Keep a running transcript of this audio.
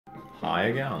Hi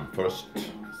again. First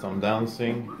some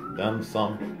dancing, then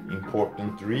some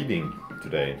important reading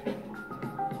today.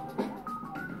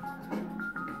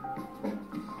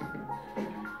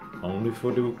 Only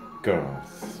for the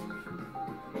girls.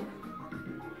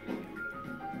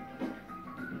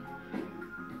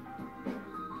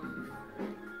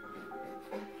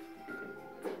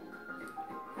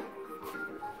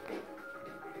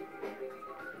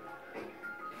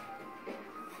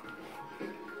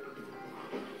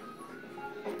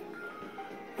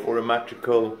 For a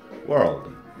magical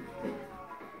world.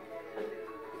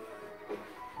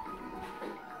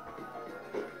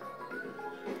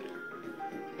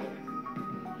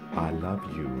 I love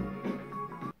you.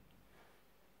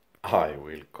 I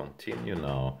will continue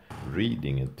now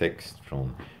reading a text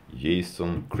from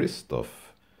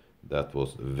Christoff that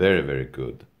was very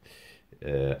good.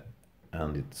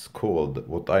 And it's called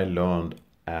What I Learned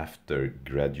After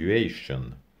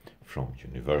Graduation from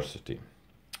University.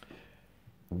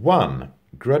 1.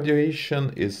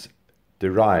 Graduation is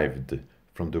derived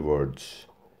from the words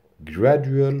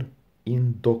gradual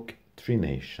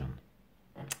indoctrination.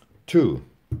 2.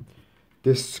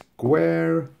 The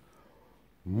square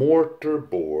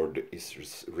mortarboard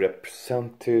is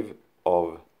representative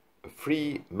of a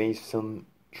Freemason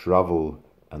trowel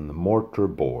and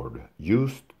mortarboard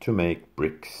used to make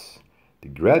bricks. The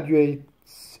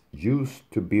graduates used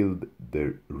to build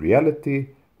the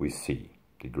reality we see.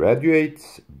 The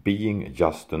graduates being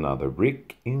just another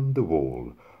brick in the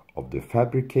wall of the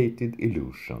fabricated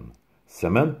illusion,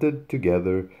 cemented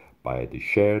together by the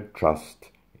shared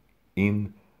trust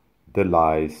in the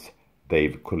lies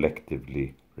they've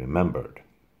collectively remembered.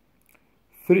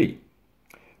 3.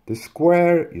 The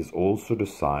square is also the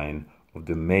sign of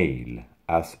the male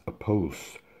as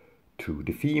opposed to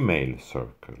the female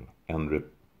circle and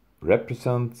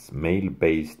represents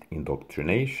male-based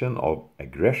indoctrination of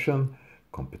aggression,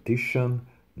 competition,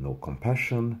 no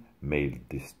compassion, male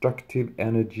destructive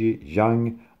energy,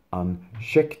 young,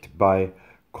 unchecked by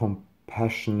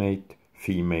compassionate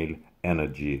female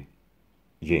energy,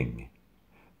 yin.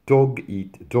 Dog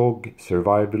eat dog,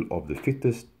 survival of the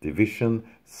fittest, division,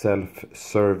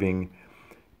 self-serving,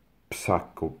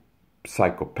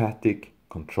 psychopathic,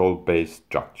 control-based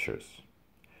structures.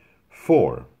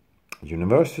 4.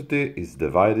 University is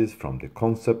divided from the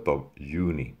concept of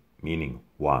uni, meaning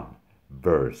one,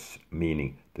 verse,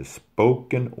 meaning the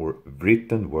spoken or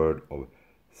written word of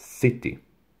city,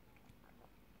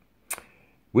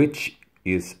 which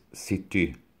is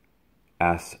city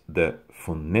as the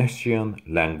Phoenician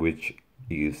language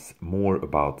is more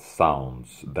about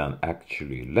sounds than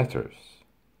actually letters.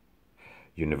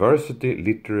 University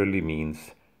literally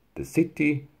means the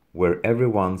city where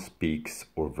everyone speaks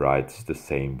or writes the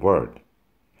same word.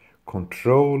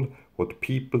 Control what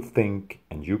people think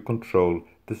and you control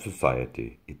the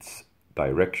society, its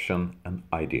direction and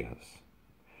ideas.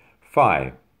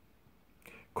 5.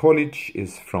 College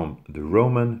is from the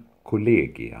Roman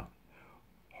collegia.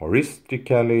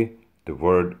 Horistically, the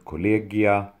word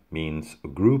collegia means a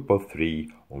group of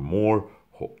 3 or more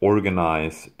who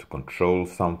organize to control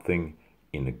something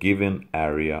in a given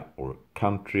area or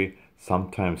country,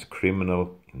 sometimes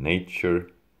criminal in nature.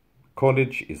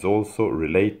 College is also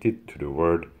related to the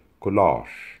word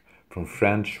collage, from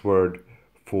French word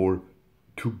for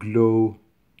to glue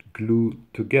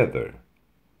together,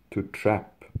 to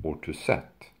trap or to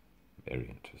set. Very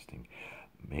interesting.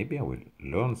 Maybe I will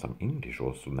learn some English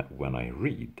also when I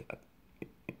read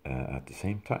at the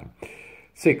same time.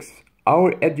 6.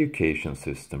 Our education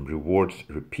system rewards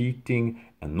repeating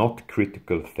and not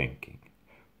critical thinking,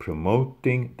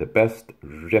 promoting the best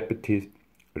repeaters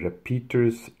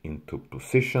into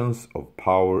positions of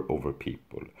power over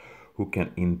people who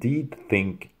can indeed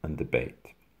think and debate.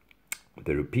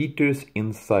 The repeaters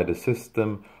inside the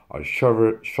system are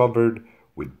showered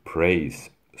with praise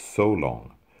so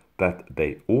long that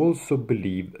they also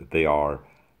believe they are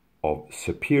of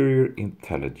superior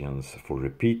intelligence for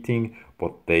repeating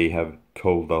what they have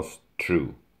told us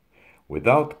true,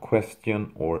 without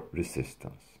question or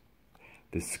resistance.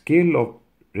 The skill of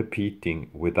repeating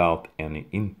without any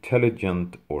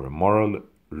intelligent or moral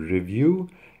review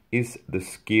is the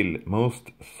skill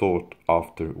most sought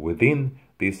after within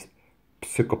this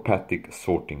psychopathic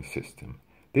sorting system.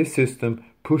 This system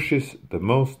pushes the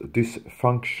most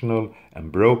dysfunctional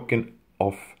and broken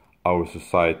of our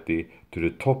society to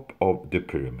the top of the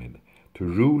pyramid, to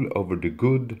rule over the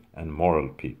good and moral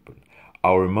people.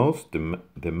 Our most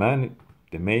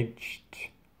damaged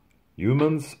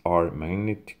humans are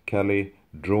magnetically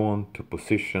drawn to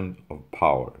position of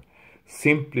power,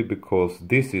 simply because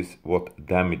this is what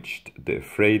damaged the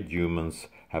afraid humans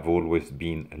have always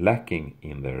been lacking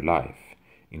in their life.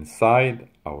 Inside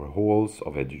our halls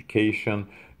of education,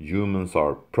 humans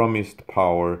are promised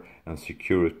power and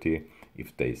security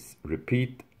if they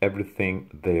repeat everything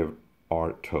they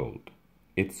are told.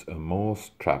 It's a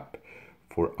mouse trap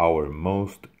for our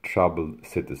most troubled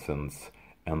citizens,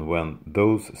 and when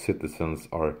those citizens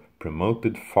are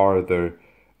promoted farther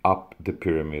up the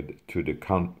pyramid to the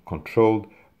controlled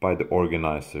by the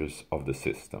organizers of the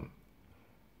system.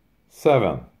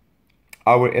 7.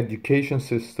 Our education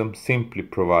system simply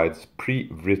provides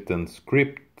pre-written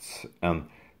scripts and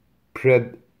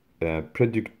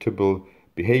predictable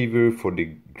behavior for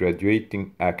the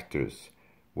graduating actors.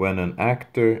 When an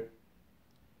actor...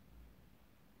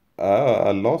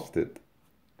 I lost it.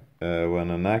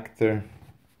 When an actor...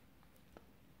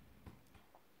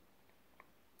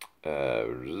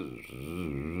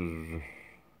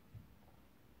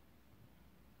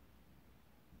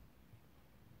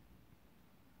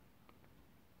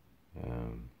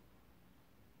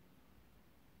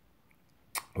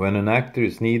 When an actor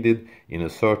is needed in a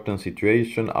certain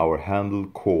situation, our handle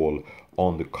call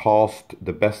on the cast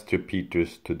the best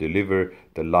repeaters to deliver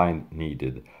the line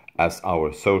needed, as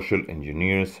our social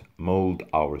engineers mold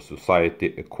our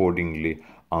society accordingly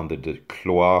under the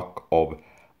cloak of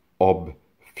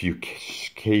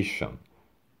obfuscation.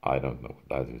 I don't know what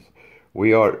that is.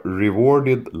 We are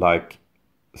rewarded like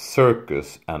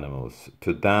circus animals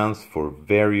to dance for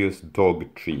various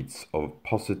dog treats of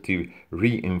positive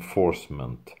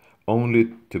reinforcement,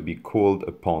 only to be called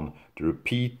upon to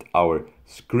repeat our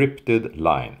scripted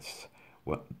lines.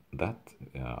 Well,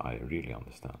 I really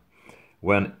understand.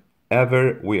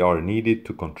 Whenever we are needed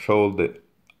to control the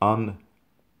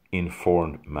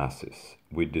uninformed masses,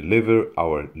 we deliver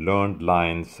our learned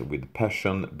lines with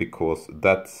passion because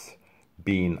that's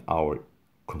been our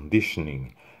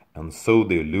conditioning, and so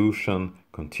the illusion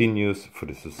continues for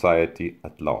the society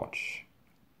at large.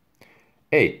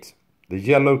 8. The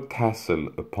yellow tassel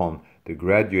upon the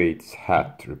graduate's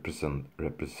hat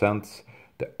represents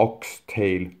the ox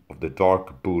tail of the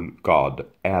dark bull god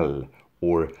El,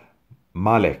 or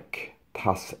Malek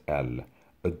Tas-El,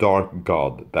 a dark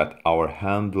god that our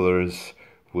handlers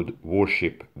would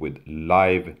worship with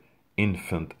live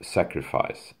infant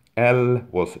sacrifice. El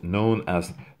was known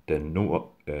as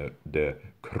the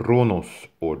Kronos,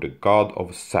 or the god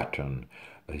of Saturn,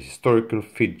 a historical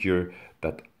figure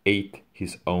that ate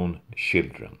his own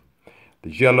children.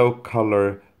 The yellow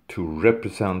color to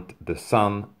represent the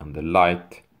sun and the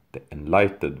light, the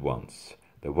enlightened ones,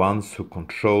 the ones who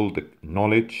control the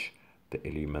knowledge, the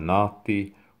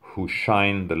Illuminati, who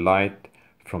shine the light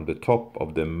from the top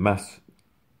of the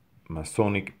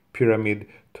Masonic pyramid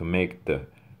to make the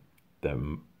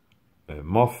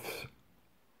moths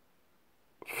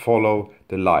follow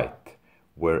the light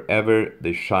wherever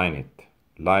they shine it.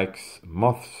 Like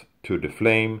moths to the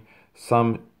flame,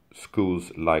 some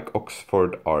schools like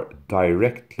Oxford are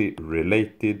directly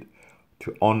related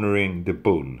to honoring the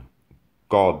bull,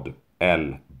 God,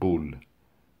 El, bull,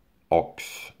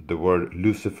 ox. The word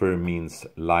Lucifer means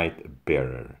light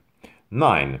bearer.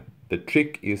 9. The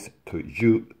trick is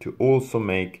to also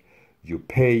make you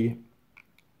pay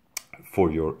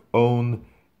for your own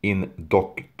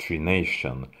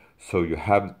indoctrination, so you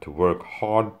have to work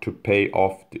hard to pay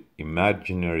off the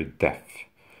imaginary debt.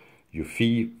 You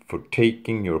fee for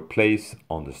taking your place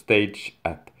on the stage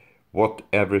at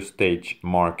whatever stage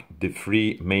mark the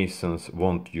Freemasons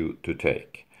want you to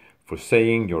take. For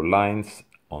saying your lines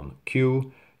on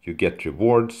cue, you get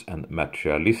rewards and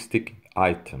materialistic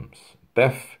items.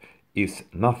 Death is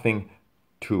nothing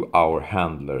to our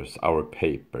handlers, our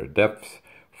paper. Death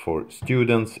for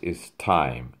students is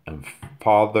time, and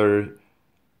Father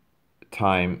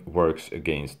Time works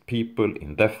against people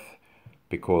in death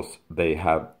because they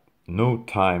have no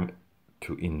time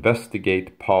to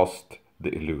investigate past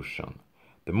the illusion.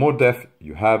 The more death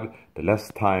you have, the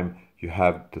less time you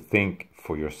have to think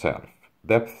for yourself.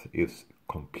 Depth is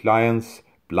compliance,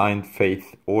 blind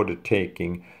faith, order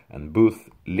taking, and booth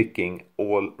licking,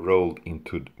 all rolled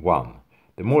into one.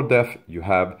 The more death you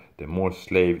have, the more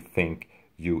slave think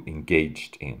you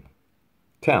engaged in.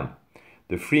 10.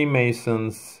 The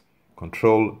Freemasons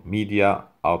control media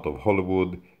out of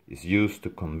Hollywood is used to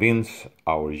convince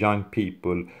our young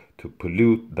people to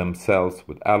pollute themselves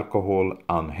with alcohol,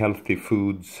 unhealthy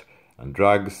foods, and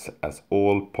drugs, as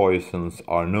all poisons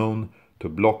are known to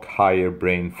block higher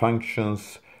brain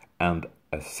functions and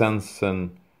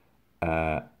ascensions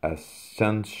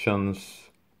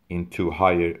into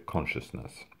higher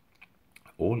consciousness.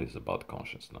 All is about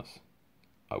consciousness,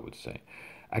 I would say.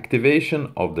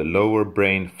 Activation of the lower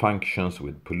brain functions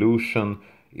with pollution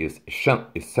is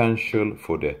essential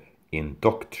for the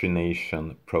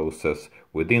indoctrination process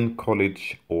within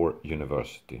college or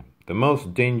university. The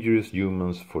most dangerous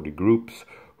humans for the groups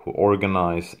who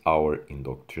organize our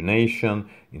indoctrination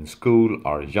in school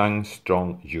are young,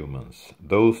 strong humans.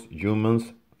 Those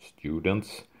humans,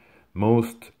 students,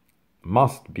 must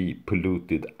be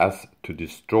polluted as to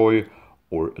destroy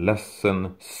or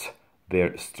lessens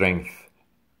their strength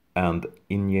and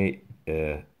innate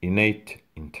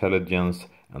intelligence,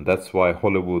 and that's why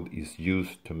Hollywood is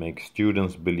used to make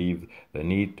students believe they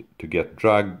need to get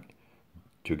drunk,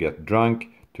 to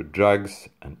drugs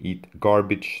and eat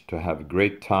garbage to have a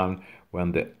great time,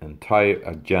 when the entire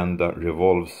agenda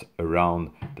revolves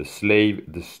around the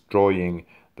slave destroying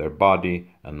their body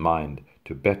and mind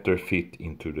to better fit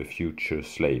into the future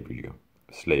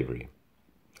slavery.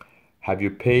 Have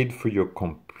you paid for your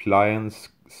compliance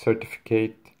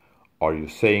certificate? Are you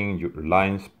saying your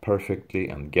lines perfectly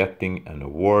and getting an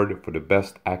award for the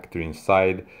best actor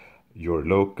inside your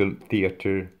local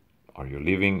theater? Are you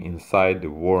living inside the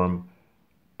warm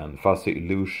and fuzzy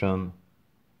illusion?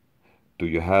 Do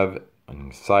you have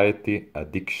anxiety,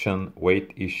 addiction,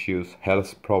 weight issues,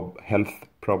 health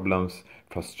problems,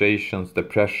 frustrations,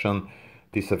 depression,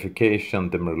 disaffection,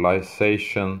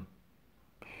 demoralization?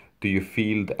 Do you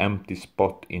feel the empty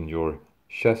spot in your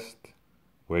chest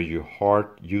where your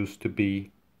heart used to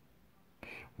be?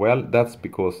 Well, that's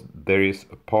because there is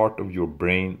a part of your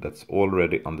brain that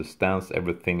already understands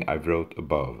everything I wrote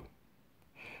above.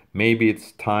 Maybe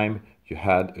it's time you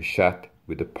had a chat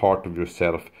with a part of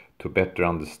yourself to better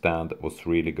understand what's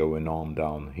really going on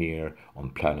down here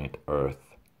on planet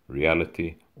Earth,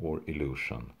 reality or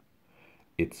illusion.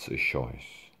 It's a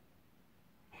choice.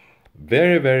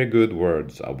 Very, very good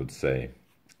words, I would say.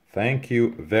 Thank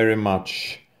you very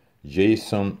much,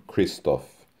 Jason Christoff.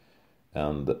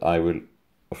 And I will,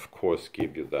 of course,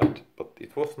 give you that. But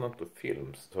it was not a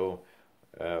film, so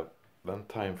then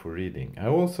time for reading. I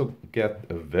also get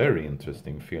a very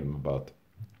interesting film about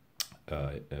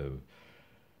a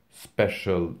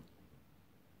special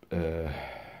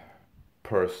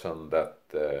person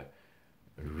that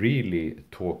really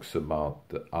talks about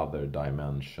the other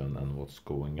dimension and what's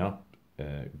going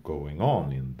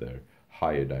on in their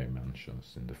higher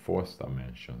dimensions, in the fourth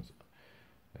dimensions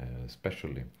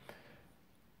especially.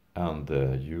 And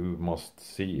you must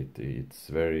see it. It's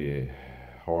very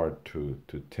hard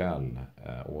to tell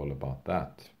all about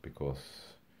that,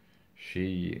 because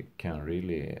she can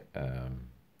really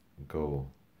go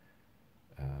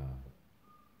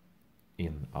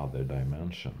in other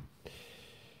dimension.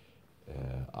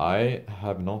 I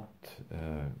have not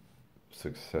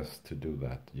success to do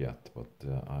that yet, but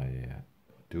I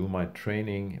do my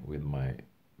training with my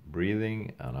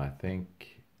breathing, and I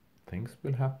think things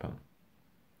will happen.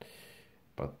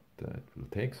 But it will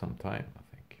take some time, I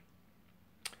think.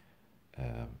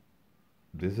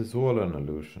 This is all an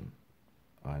illusion.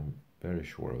 I'm very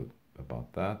sure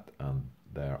about that, and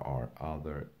there are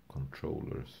other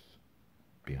controllers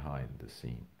behind the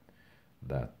scene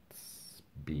that's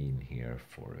been here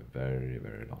for a very,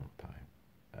 very long time.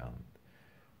 And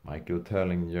Michael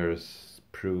Tellinger's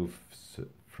proofs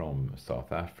from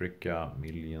South Africa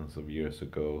millions of years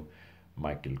ago,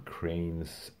 Michael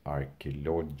Crane's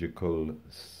archaeological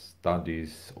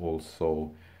studies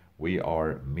also. We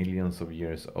are millions of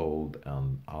years old,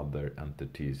 and other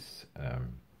entities,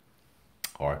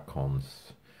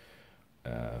 archons,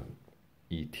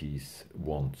 ETs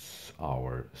wants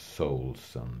our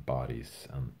souls and bodies,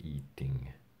 and eating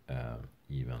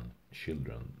even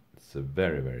children. It's a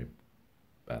very, very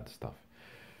bad stuff.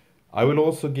 I will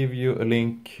also give you a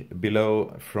link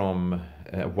below from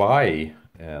why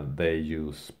they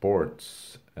use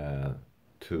sports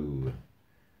to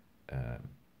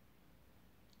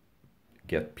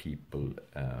get people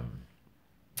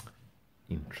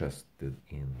interested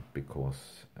in,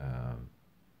 because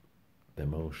the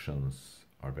emotions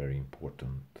are very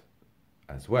important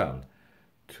as well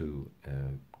to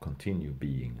continue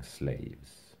being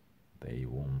slaves. They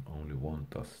only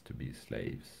want us to be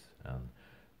slaves and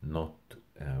not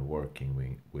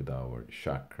working with our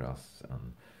chakras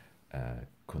and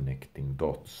connecting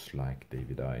dots like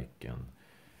David Icke and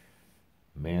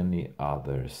many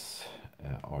others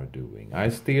are doing. I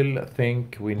still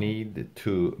think we need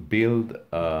to build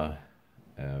a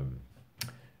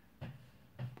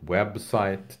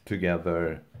website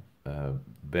together, a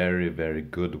very, very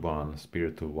good one,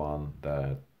 spiritual one,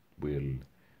 that will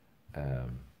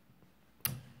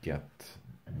get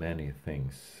many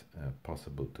things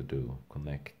possible to do,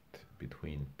 connect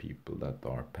between people that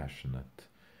are passionate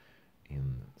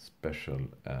in special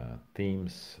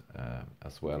themes,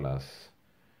 as well as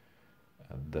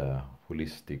the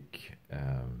holistic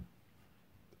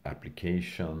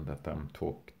application that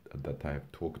I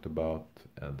have talked about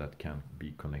that can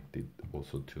be connected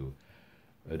also to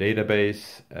a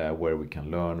database where we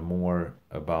can learn more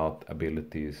about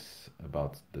abilities,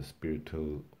 about the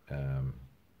spiritual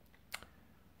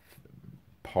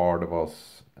part of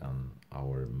us, and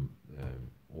our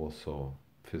also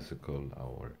physical,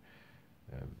 our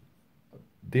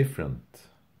different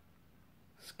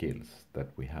skills that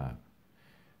we have,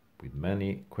 with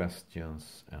many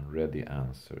questions and ready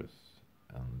answers.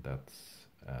 And that's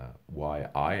why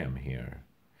I am here.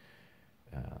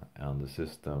 And the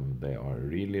system, they are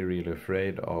really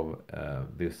afraid of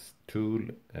this tool,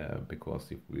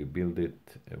 because if we build it,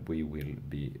 we will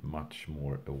be much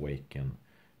more awakened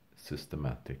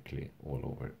systematically all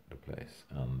over the place.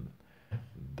 And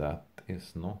that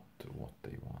is not what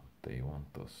they want. They want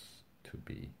us to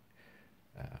be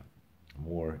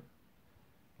more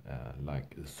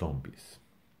like zombies.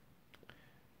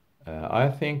 I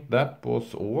think that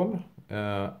was all.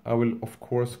 I will of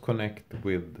course connect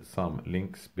with some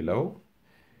links below,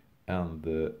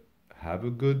 and have a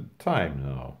good time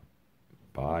now.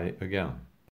 Bye again.